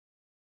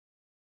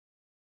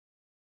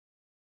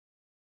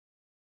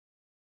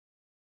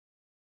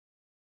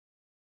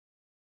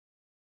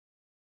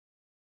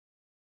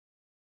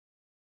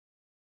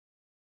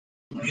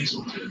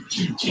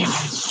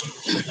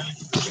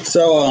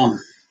So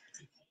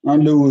I'll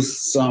do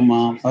some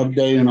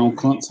updating on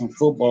Clemson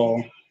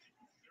football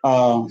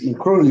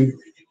recruiting.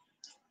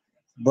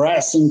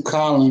 Bradson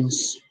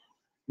Collins,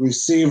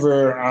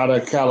 receiver out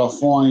of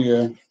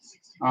California,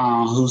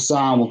 who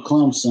signed with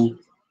Clemson.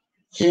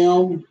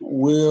 Him,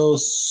 Will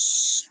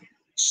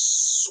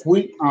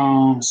Sweet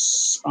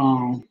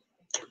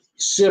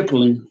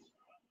Shipley,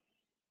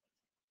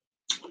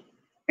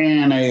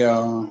 and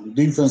a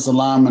defensive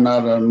lineman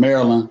out of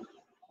Maryland,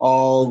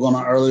 all going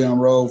to early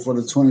enroll for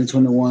the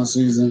 2021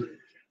 season.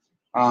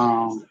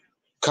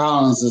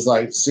 Collins is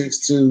like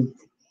 6'2",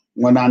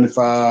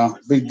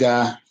 195, big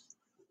guy.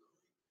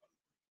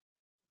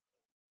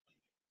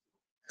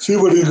 See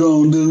what he's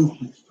going to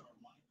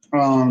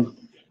do.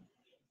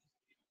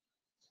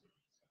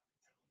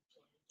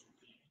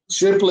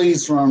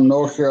 Shipley's from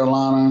North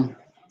Carolina.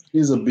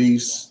 He's a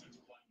beast.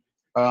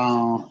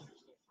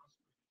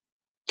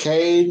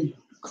 Cade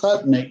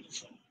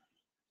Klubnik,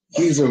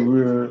 he's a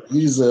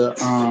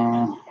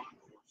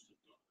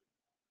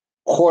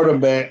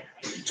quarterback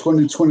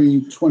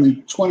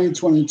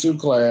 2022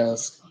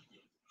 class.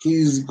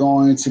 He's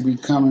going to be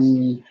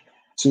coming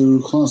to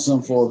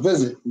Clemson for a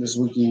visit this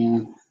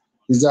weekend.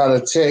 He's out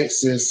of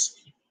Texas,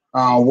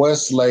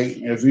 Westlake.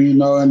 If you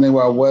know anything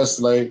about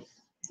Westlake,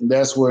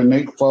 that's where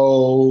Nick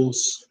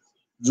Foles,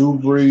 Drew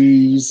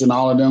Brees, and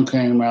all of them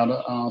came out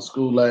of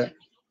school at.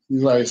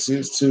 He's like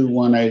 6'2",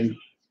 180.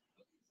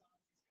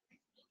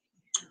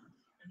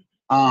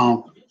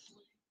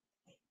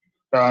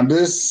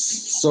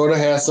 This sort of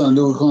has something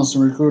to do with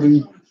Clemson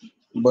recruiting,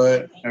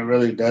 but it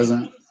really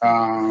doesn't.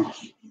 Hunter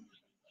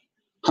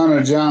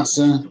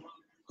Johnson,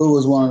 who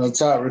was one of the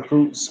top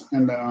recruits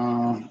in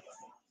the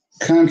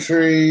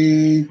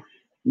country,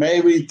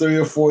 maybe 3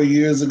 or 4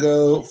 years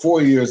ago.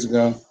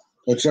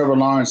 But Trevor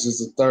Lawrence is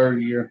the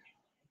third year.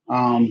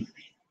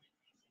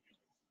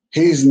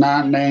 He's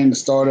not named the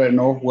starter at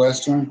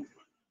Northwestern.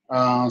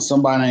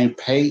 Somebody named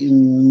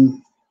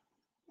Peyton.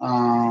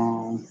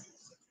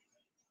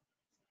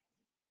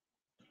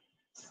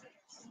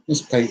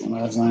 What's Peyton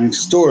last name?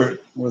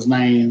 Stewart was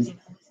named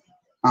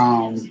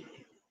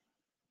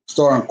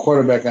starting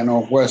quarterback at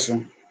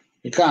Northwestern.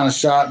 It kind of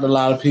shocked a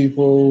lot of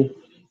people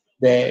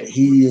that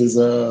he is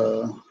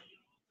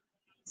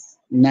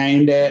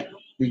named that,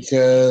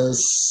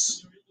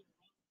 because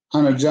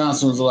Hunter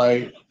Johnson was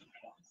like,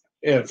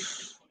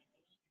 if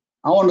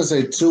I want to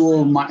say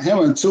him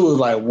and Tua is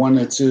like 1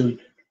 and 2 as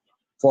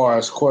far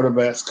as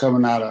quarterbacks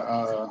coming out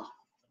of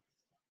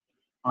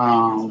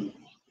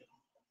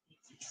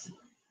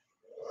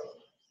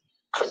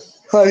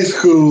high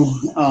school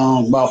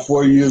about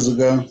 4 years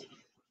ago.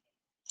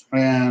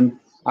 And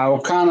I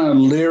was kind of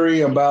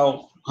leery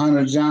about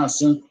Hunter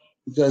Johnson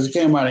because he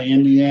came out of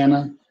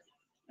Indiana.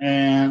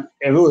 And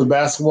if it was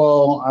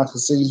basketball, I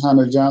could see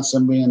Hunter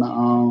Johnson being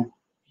a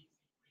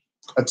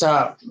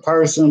top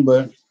person,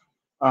 but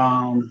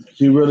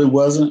he really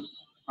wasn't.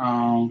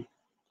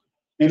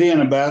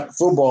 Indiana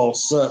football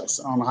sucks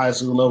on the high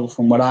school level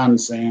from what I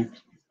understand.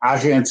 I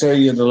can't tell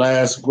you the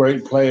last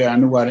great player I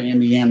knew out of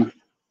Indiana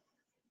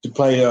to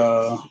play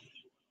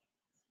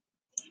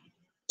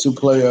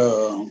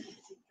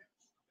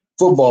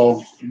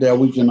football that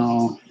we can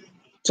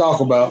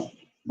talk about.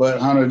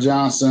 But Hunter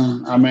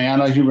Johnson, I mean, I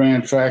know he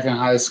ran track in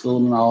high school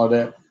and all of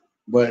that,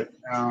 but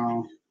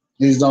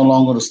he's no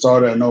longer the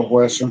starter at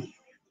Northwestern.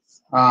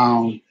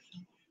 I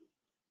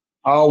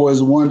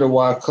always wonder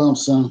why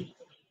Clemson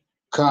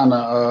kind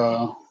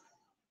of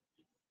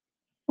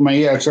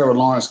he had Trevor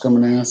Lawrence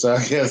coming in, so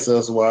I guess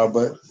that's why,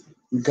 but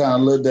we kind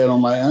of looked at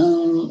him like,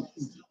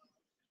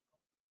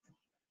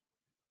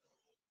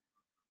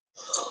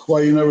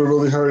 why you never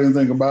really heard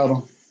anything about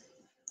him.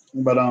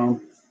 But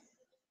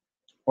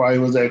while he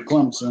was at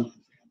Clemson.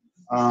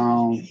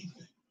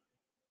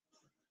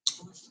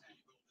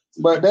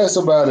 But that's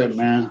about it,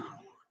 man.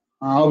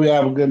 I hope you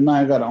have a good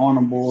night. Got an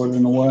honor board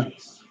in the way.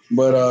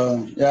 But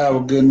yeah, have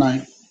a good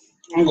night.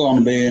 I'm going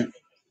to bed.